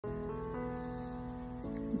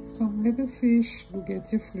Come, little fish, go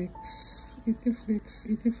get your flakes. Eat your flakes,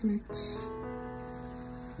 eat your flakes.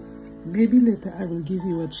 Maybe later I will give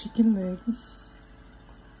you a chicken leg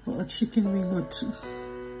or a chicken wing or two.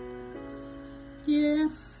 Yeah.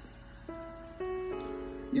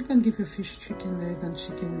 You can give your fish chicken leg and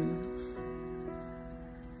chicken wing.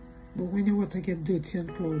 But when your water get dirty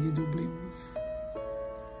and cloudy, you do blame me.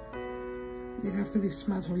 You have to be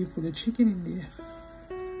smart how you put the chicken in there.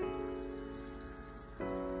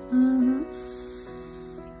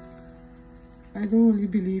 I don't really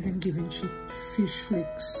believe in giving fish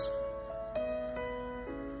flakes.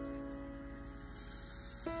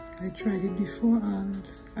 I tried it before and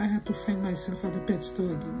I had to find myself at the pet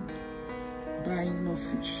store again, buying more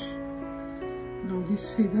fish. Now these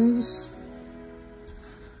feeders,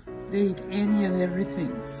 they eat any and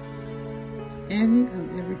everything. Any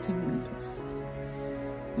and everything we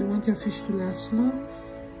do. You want your fish to last long?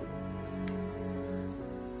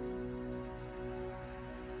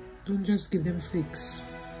 Don't just give them flakes.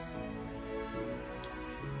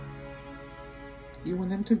 You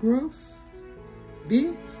want them to grow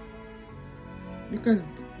big? Because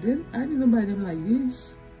then I didn't buy them like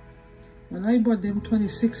this. When I bought them,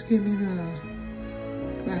 26 came in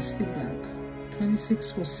a plastic bag.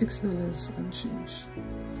 26 was $6 and change.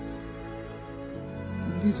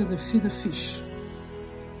 And these are the feeder fish.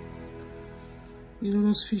 You know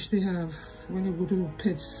those fish they have when you go to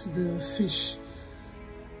pets, the fish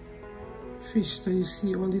so you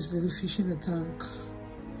see all these little fish in the tank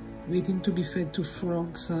waiting to be fed to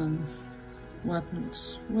frogs and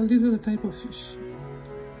whatnots. Well, these are the type of fish.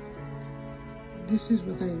 This is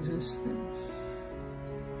what I invest in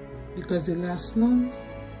because they last long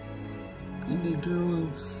and they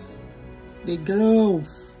grow. They grow.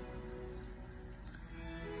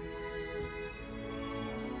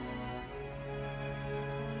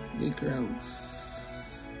 They grow.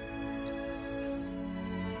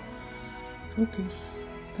 Okay,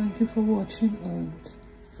 thank you for watching, and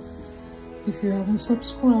if you haven't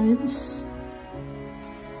subscribed,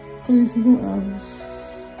 please do.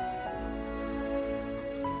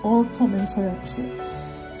 All comments I accept.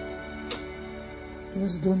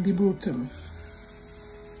 Just don't be brutal.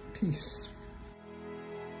 Peace.